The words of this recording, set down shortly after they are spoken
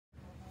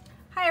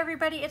Hi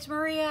everybody, it's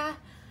Maria.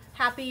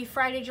 Happy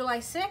Friday, July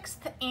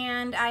 6th,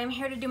 and I'm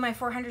here to do my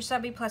 400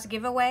 Subbie Plus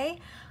giveaway.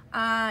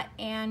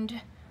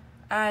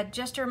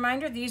 Just a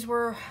reminder, these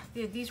were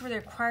the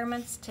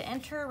requirements to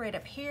enter right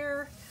up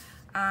here,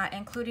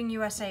 including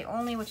USA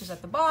only, which is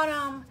at the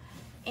bottom.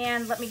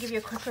 And let me give you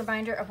a quick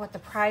reminder of what the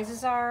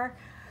prizes are.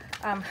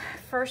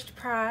 First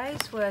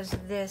prize was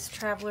this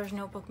traveler's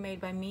notebook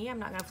made by me. I'm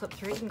not gonna flip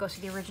through it. You can go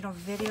see the original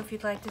video if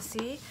you'd like to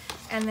see.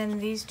 And then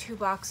these 2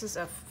 boxes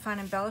of fun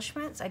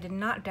embellishments. I did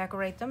not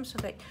decorate them so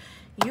that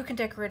you can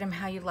decorate them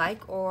how you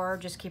like or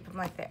just keep them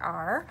like they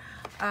are.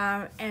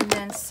 And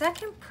then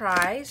second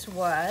prize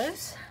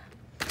was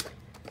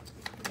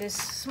this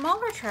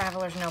smaller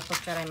traveler's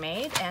notebook that I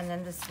made, and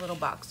then this little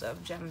box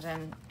of gems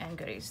and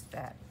goodies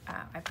that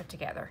I put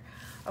together.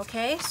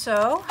 Okay,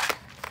 so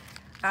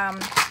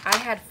I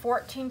had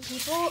 14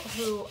 people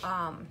who,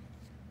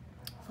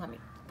 let me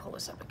pull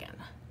this up again.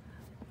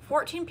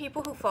 14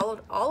 people who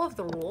followed all of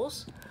the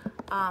rules.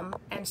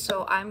 And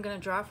so I'm gonna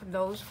draw from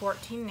those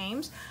 14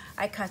 names.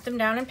 I cut them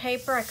down in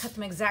paper. I cut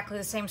them exactly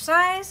the same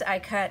size. I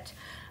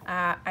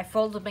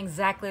folded them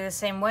exactly the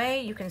same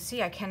way. You can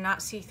see I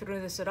cannot see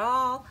through this at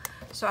all.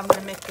 So I'm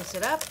gonna mix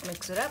it up,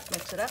 mix it up,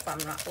 mix it up. I'm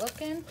not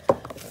looking.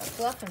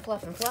 Fluff and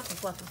fluff and fluff and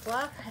fluff and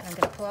fluff. And I'm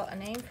gonna pull out a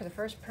name for the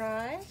first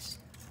prize.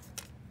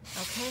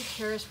 Okay,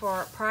 here's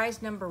for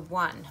prize number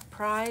 1.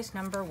 Prize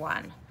number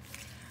 1.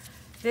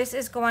 This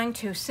is going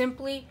to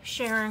Simply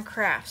Sharon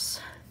Crafts.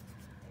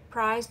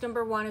 Prize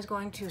number 1 is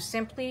going to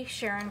Simply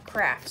Sharon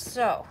Crafts.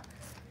 So,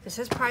 this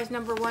is prize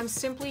number 1,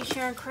 Simply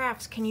Sharon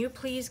Crafts. Can you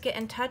please get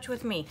in touch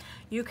with me?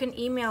 You can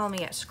email me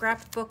at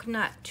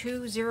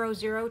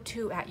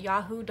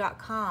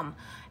scrapbooknut2002@yahoo.com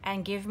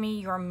and give me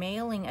your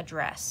mailing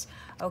address,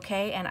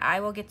 okay? And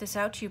I will get this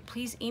out to you.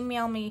 Please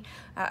email me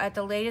at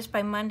the latest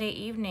by Monday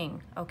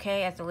evening,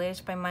 okay? At the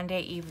latest by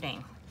Monday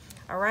evening.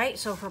 All right,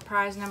 so for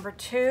prize number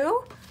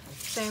 2,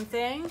 same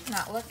thing,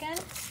 not looking.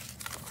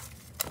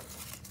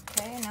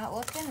 Okay, not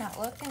looking, not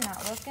looking,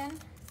 not looking.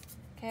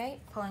 Okay,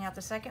 pulling out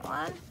the second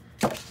one.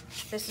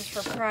 This is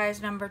for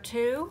prize number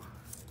 2.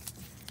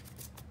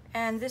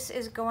 And this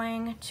is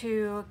going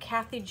to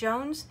Kathy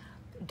Jones,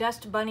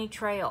 Dust Bunny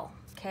Trail.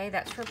 Okay,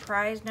 that's for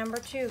prize number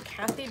 2.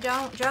 Kathy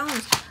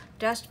Jones,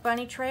 Dust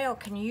Bunny Trail.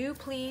 Can you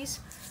please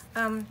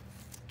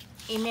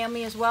email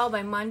me as well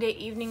by Monday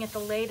evening at the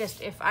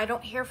latest? If I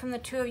don't hear from the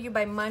 2 of you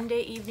by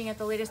Monday evening at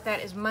the latest,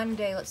 that is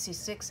Monday, let's see,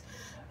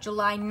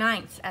 July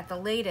 9th at the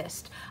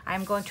latest.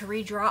 I'm going to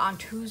redraw on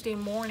Tuesday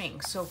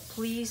morning. So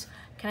please,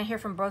 can I hear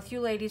from both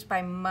you ladies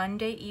by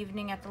Monday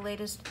evening at the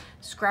latest?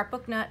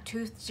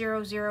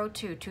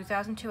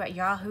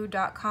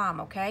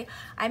 Scrapbooknut2002@yahoo.com, okay?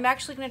 I'm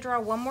actually gonna draw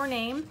one more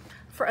name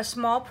for a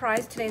small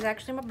prize. Today's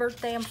actually my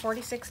birthday. I'm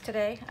 46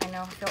 today. I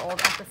know, I feel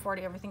old after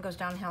 40. Everything goes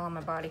downhill on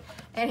my body.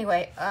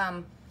 Anyway,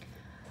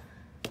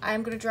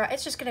 I'm gonna draw,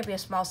 it's just gonna be a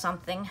small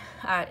something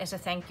as a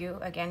thank you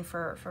again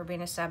for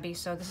being a subbie.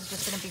 So this is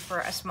just gonna be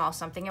for a small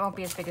something. It won't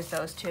be as big as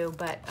those 2,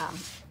 but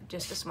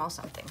just a small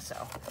something.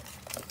 So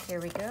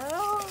here we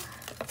go.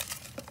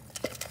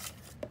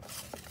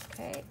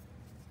 Okay,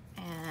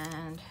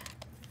 and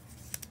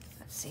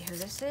let's see who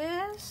this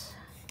is.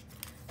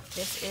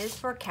 This is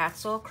for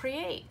Catzel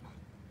Create.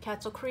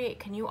 Catzel Create,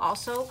 can you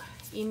also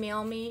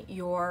email me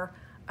your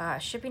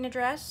shipping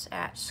address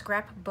at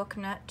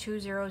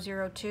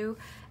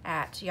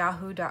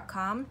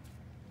scrapbooknut2002@yahoo.com,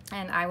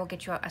 and I will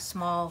get you a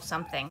small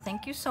something.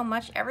 Thank you so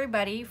much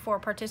everybody for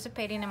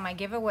participating in my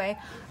giveaway.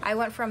 I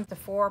went from the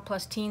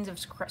 4+ teens of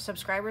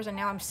subscribers, and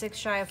now I'm 6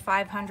 shy of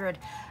 500.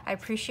 I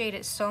appreciate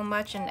it so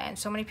much, and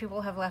so many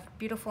people have left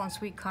beautiful and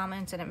sweet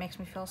comments, and it makes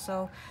me feel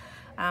so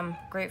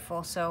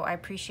grateful. So I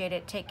appreciate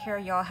it. Take care,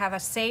 y'all. Have a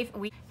safe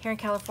week. Here in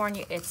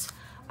California, it's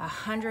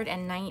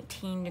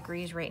 119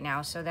 degrees right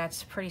now, so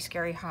that's pretty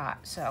scary hot.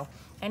 So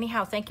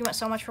anyhow, thank you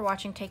so much for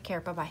watching. Take care.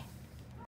 Bye-bye.